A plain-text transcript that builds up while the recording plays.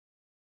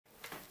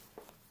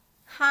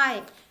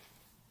Hi,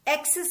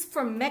 X is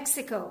from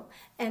Mexico,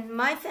 and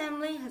my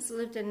family has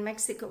lived in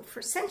Mexico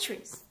for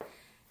centuries.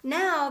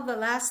 Now, the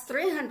last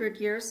 300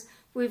 years,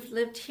 we've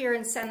lived here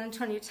in San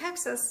Antonio,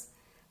 Texas,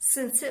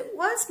 since it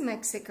was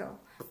Mexico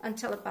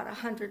until about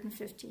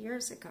 150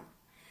 years ago.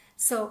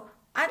 So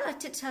I'd like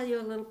to tell you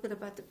a little bit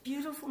about the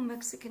beautiful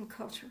Mexican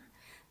culture,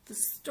 the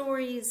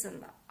stories and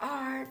the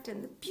art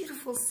and the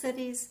beautiful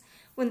cities.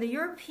 When the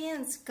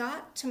Europeans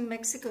got to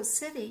Mexico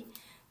City,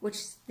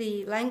 which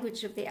the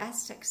language of the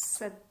Aztecs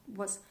said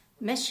was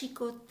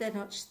MeXico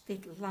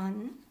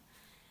Tenochtitlan,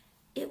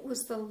 it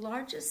was the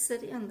largest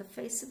city on the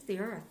face of the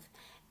earth.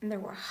 And there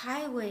were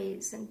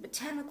highways and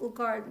botanical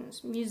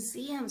gardens,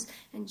 museums,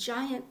 and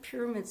giant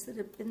pyramids that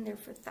had been there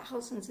for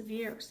thousands of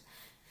years.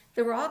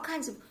 There were all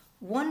kinds of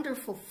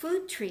wonderful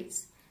food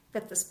treats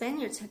that the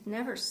Spaniards had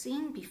never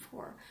seen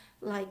before,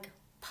 like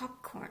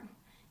popcorn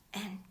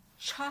and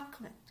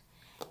chocolate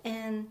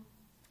and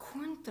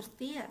corn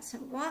tortillas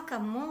and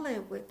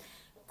guacamole with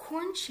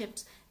corn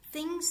chips,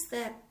 things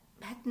that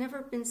had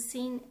never been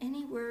seen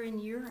anywhere in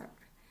Europe.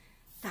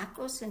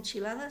 Tacos,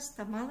 enchiladas,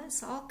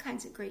 tamales, all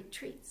kinds of great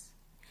treats.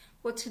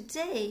 Well,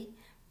 today,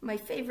 my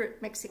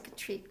favorite Mexican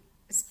treat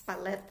is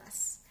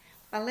paletas.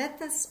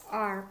 Paletas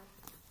are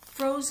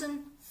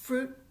frozen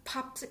fruit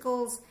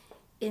popsicles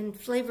in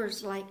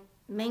flavors like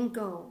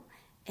mango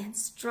and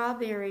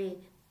strawberry,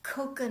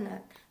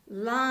 coconut,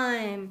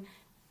 lime,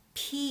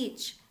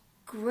 peach,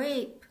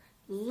 grape,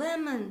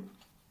 lemon,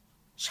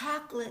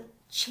 chocolate,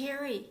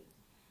 cherry,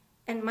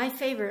 and my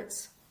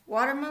favorites,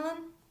 watermelon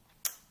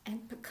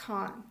and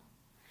pecan.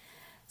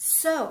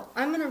 So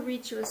I'm going to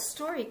read you a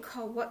story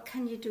called What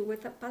Can You Do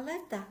with a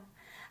Paleta?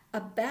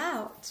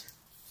 About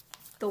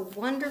the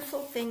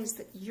wonderful things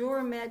that your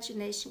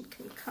imagination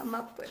can come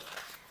up with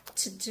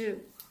to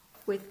do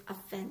with a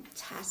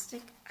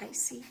fantastic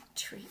icy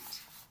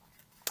treat.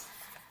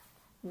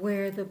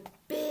 Where the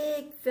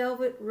big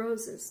velvet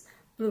roses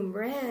bloom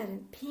red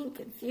and pink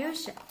and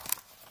fuchsia.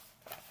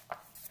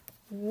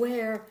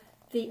 Where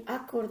the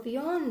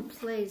accordion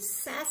plays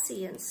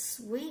sassy and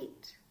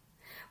sweet.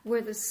 Where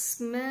the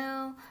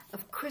smell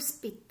of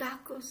crispy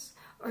tacos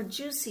or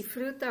juicy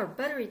fruta or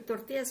buttery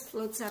tortillas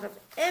floats out of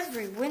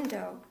every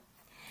window.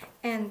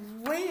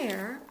 And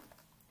where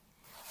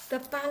the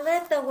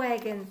paleta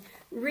wagon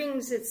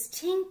rings its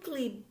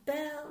tinkly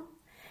bell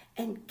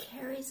and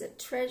carries a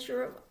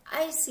treasure of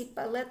icy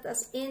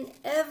paletas in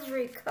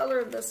every color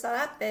of the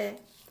zarape.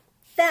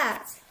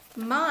 That's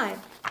my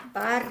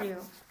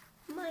barrio,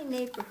 my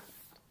neighborhood.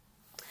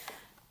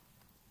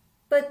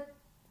 But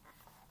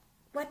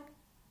what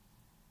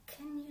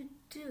can you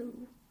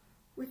do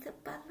with a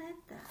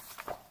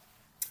paleta?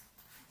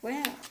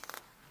 Well,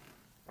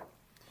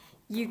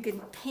 you can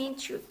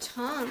paint your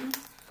tongue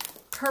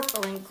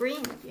purple and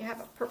green if you have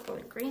a purple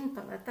and green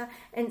paleta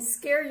and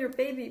scare your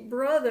baby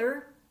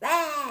brother.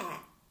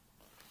 Ah!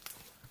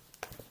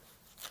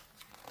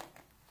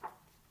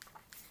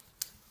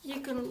 You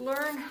can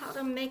learn how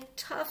to make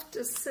tough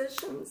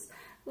decisions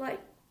like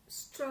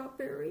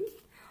strawberry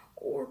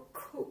or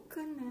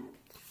coconut.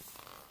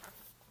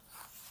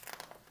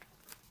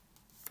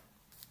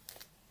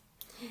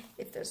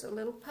 If there's a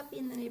little puppy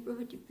in the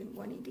neighborhood you've been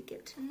wanting to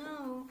get to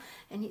know,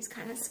 and he's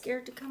kind of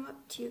scared to come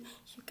up to you,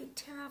 you can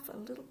tear off a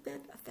little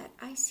bit of that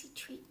icy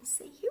treat and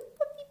say, "Here,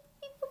 puppy,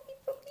 puppy, puppy,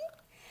 puppy,"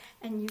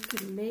 and you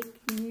can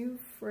make new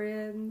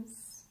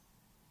friends.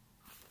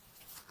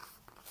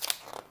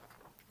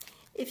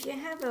 If you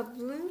have a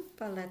blue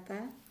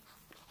paleta,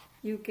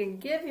 you can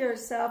give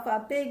yourself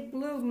a big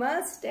blue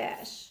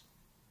mustache.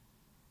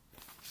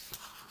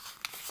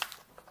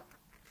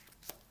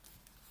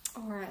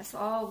 Or as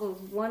all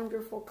those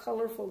wonderful,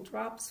 colorful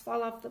drops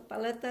fall off the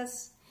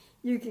paletas,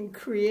 you can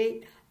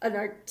create an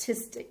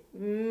artistic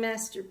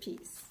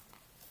masterpiece.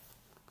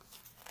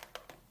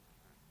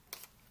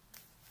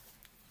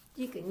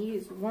 You can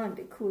use one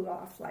to cool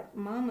off like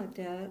Mama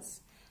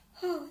does.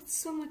 Oh, it's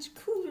so much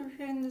cooler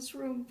here in this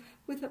room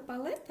with a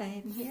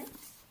paleta in here.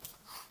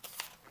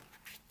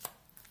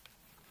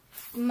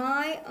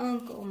 My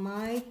uncle,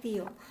 my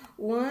tío,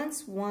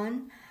 once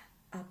won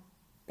a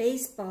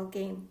baseball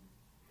game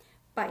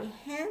by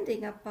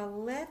handing a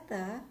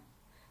paleta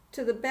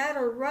to the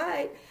batter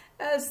right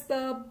as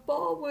the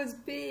ball was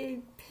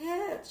being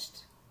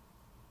pitched.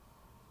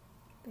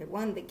 They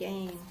won the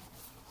game.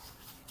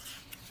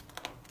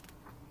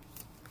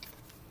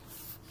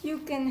 You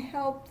can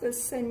help the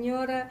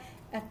señora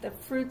at the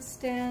fruit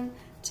stand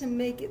to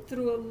make it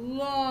through a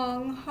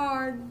long,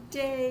 hard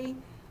day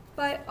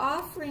by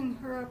offering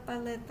her a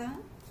paleta.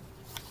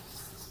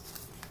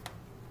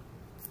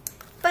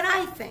 But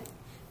I think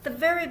the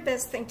very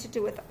best thing to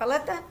do with a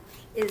paleta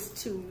is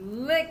to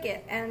lick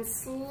it and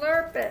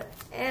slurp it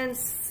and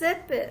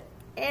sip it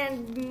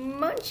and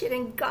munch it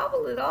and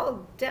gobble it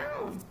all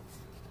down.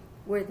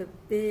 Where the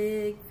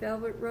big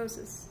velvet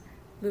roses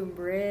bloom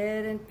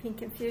red and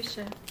pink and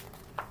fuchsia.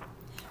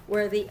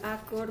 Where the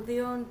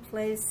accordion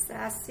plays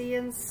sassy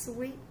and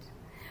sweet.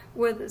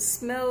 Where the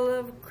smell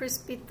of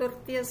crispy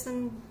tortillas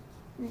and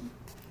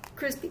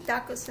crispy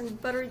tacos and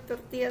buttery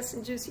tortillas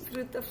and juicy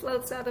fruit that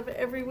floats out of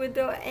every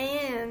window,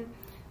 and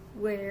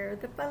where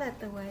the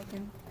Paleta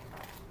wagon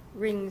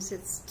rings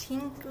its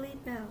tinkly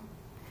bell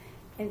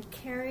and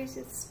carries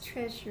its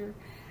treasure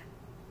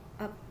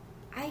of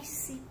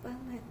icy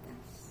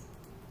paletas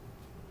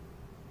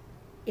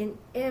in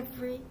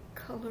every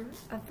color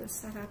of the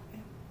sarape.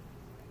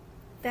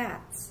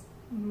 That's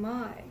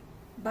my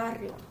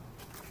barrio,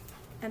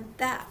 and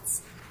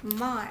that's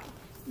my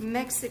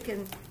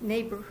Mexican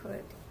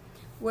neighborhood,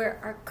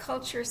 where our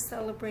culture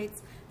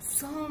celebrates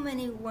so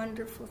many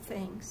wonderful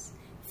things: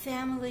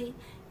 family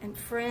and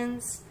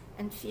friends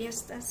and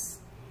fiestas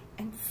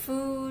and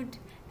food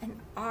and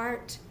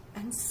art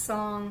and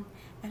song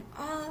and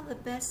all the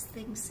best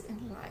things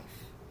in life.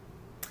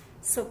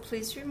 So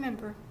please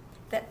remember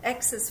that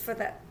X is for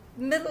that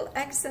middle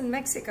X in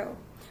Mexico,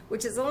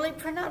 which is only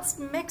pronounced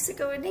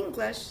Mexico in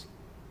English,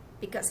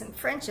 because in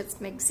French it's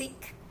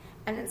MeXico,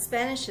 and in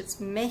Spanish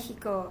it's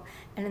Mexico,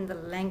 and in the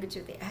language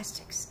of the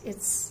Aztecs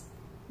it's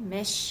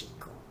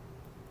MeXico.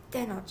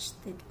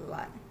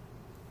 Tenochtitlan.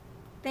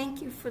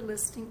 Thank you for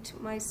listening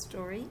to my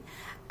story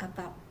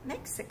about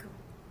Mexico.